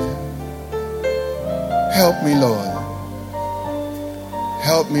 Lord. Help me, Lord.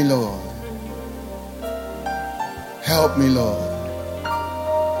 Help me, Lord. Help me, Lord.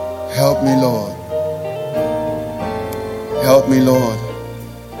 Help me, Lord. Help me, Lord.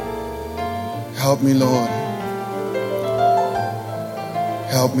 Help me, Lord.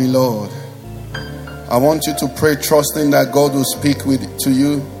 Help me, Lord. I want you to pray, trusting that God will speak to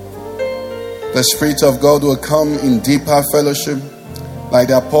you. The Spirit of God will come in deeper fellowship, like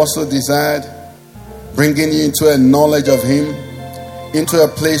the apostle desired, bringing you into a knowledge of Him, into a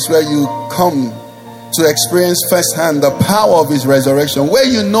place where you come to experience firsthand the power of His resurrection, where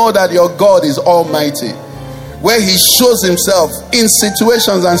you know that your God is almighty, where He shows Himself in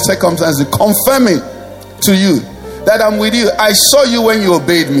situations and circumstances, confirming to you that I'm with you. I saw you when you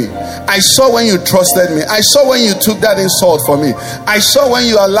obeyed me. I saw when you trusted me. I saw when you took that insult for me. I saw when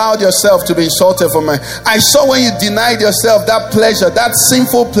you allowed yourself to be insulted for me. I saw when you denied yourself that pleasure, that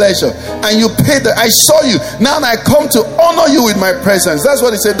sinful pleasure, and you paid it. I saw you. Now I come to honor you with my presence. That's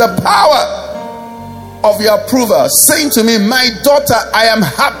what He said. The power of your approval, saying to me, my daughter, I am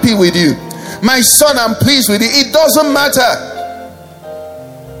happy with you. My son, I'm pleased with you. It doesn't matter.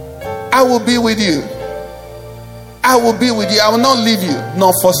 I will be with you. I will be with you. I will not leave you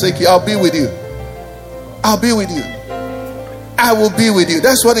nor forsake you. I'll be with you. I'll be with you. I will be with you.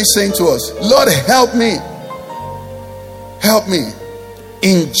 That's what He's saying to us. Lord, help me. Help me.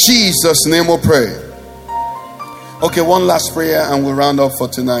 In Jesus' name we pray. Okay, one last prayer and we'll round up for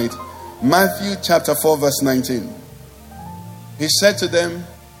tonight. Matthew chapter 4 verse 19. He said to them,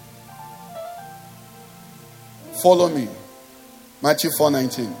 follow me. Matthew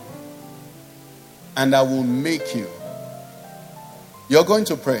 4:19. And I will make you. You're going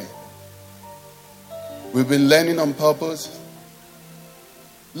to pray. We've been learning on purpose.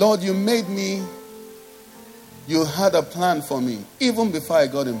 Lord, you made me. You had a plan for me even before I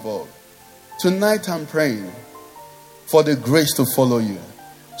got involved. Tonight I'm praying for the grace to follow you,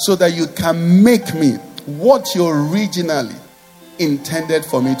 so that you can make me what you originally intended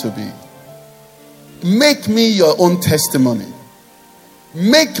for me to be. Make me your own testimony.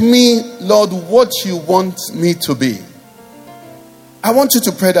 Make me, Lord, what you want me to be. I want you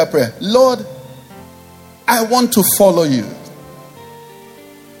to pray that prayer. Lord, I want to follow you.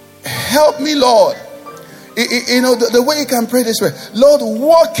 Help me, Lord. You know, the way you can pray this way. Lord,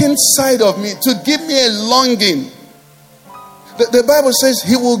 walk inside of me to give me a longing. The Bible says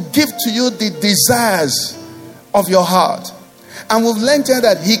He will give to you the desires of your heart. And we've learned here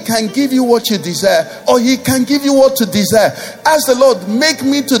that He can give you what you desire, or He can give you what to desire. Ask the Lord, make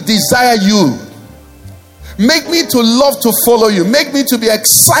me to desire you. Make me to love to follow you. Make me to be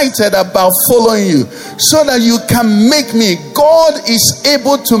excited about following you, so that you can make me. God is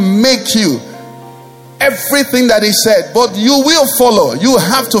able to make you everything that He said, but you will follow. You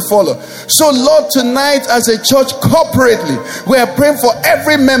have to follow. So Lord, tonight as a church corporately, we are praying for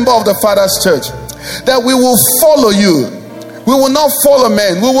every member of the Father's church, that we will follow you. We will not follow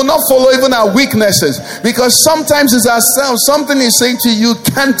men. We will not follow even our weaknesses. Because sometimes it's ourselves. Something is saying to you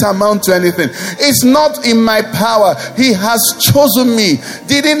can't amount to anything. It's not in my power. He has chosen me.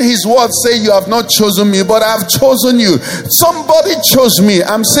 Didn't his word say you have not chosen me, but I have chosen you? Somebody chose me.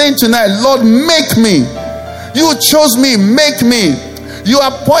 I'm saying tonight, Lord, make me. You chose me, make me. You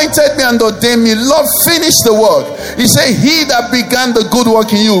appointed me and ordained me. Lord, finish the work. He said, he that began the good work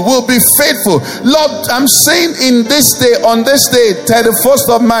in you will be faithful. Lord, I'm saying in this day, on this day, 31st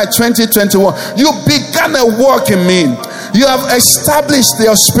of March 2021, you began a work in me. You have established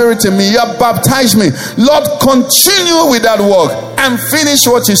your spirit in me. You have baptized me. Lord, continue with that work and finish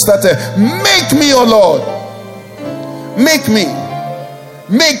what you started. Make me, oh Lord. Make me.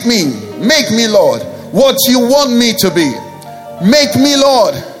 Make me. Make me, Lord, what you want me to be. Make me,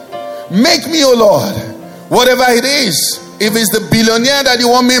 Lord. Make me, oh Lord. Whatever it is. If it's the billionaire that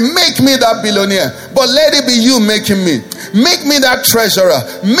you want me, make me that billionaire. But let it be you making me. Make me that treasurer.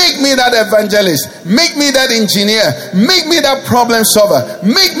 Make me that evangelist. Make me that engineer. Make me that problem solver.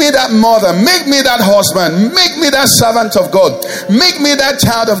 Make me that mother. Make me that husband. Make me that servant of God. Make me that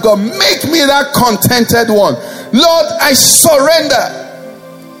child of God. Make me that contented one. Lord, I surrender.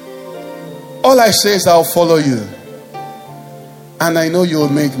 All I say is I'll follow you. And I know you will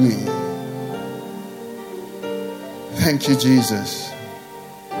make me. Thank you, Jesus.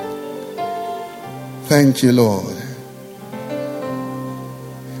 Thank you, Lord.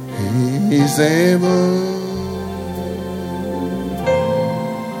 He is able.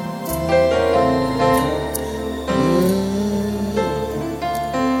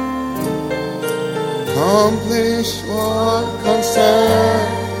 Accomplish what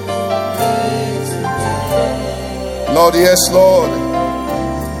concerns. Lord, yes, Lord.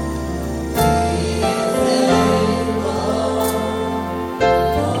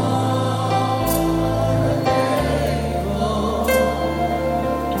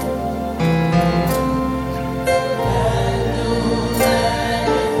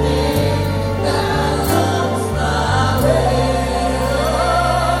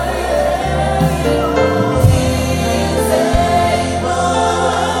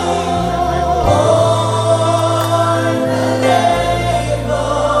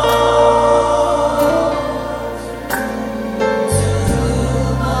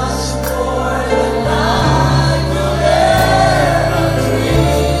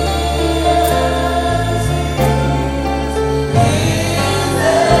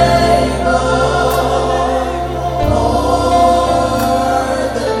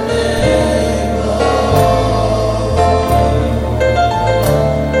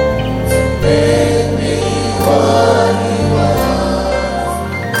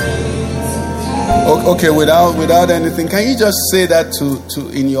 Okay, without anything, can you just say that to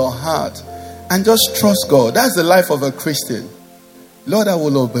in your heart and just trust God? That's the life of a Christian. Lord, I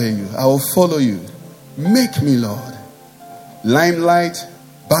will obey you. I will follow you. Make me, Lord. Limelight,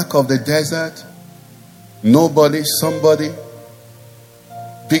 back of the desert, nobody, somebody,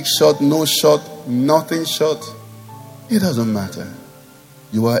 big shot, no shot, nothing shot. It doesn't matter.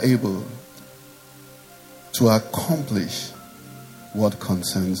 You are able to accomplish what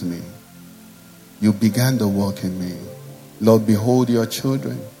concerns me. You began the work in me. Lord, behold your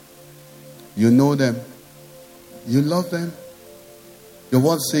children. You know them. You love them. Your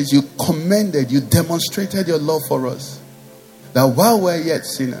word says you commended, you demonstrated your love for us. That while we're yet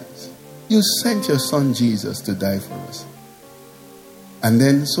sinners, you sent your son Jesus to die for us. And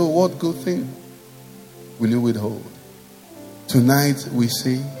then, so what good thing will you withhold? Tonight we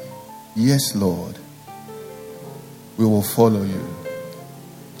say, yes, Lord. We will follow you.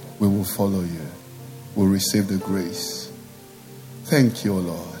 We will follow you. We'll receive the grace. Thank you,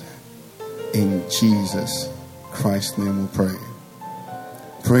 Lord. In Jesus Christ's name we pray.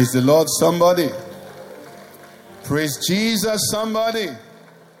 Praise the Lord, somebody. Praise Jesus, somebody.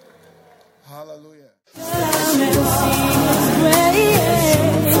 Hallelujah.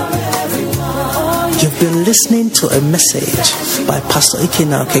 You've been listening to a message by Pastor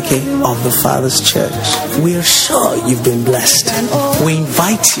Ikenna Okeke of the Father's Church. We are sure you've been blessed. We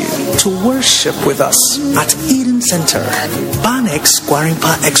invite you to worship with us at Eden Center, Banex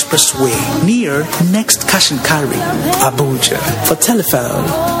Gwarimpa Expressway, near Next Cash and Carry, Abuja. For telephone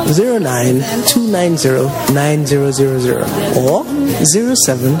 09-290-9000 or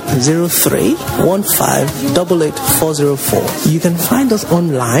 0703-1588-404. You can find us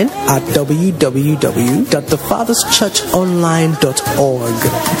online at www.thefatherschurchonline.org.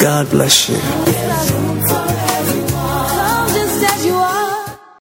 God bless you.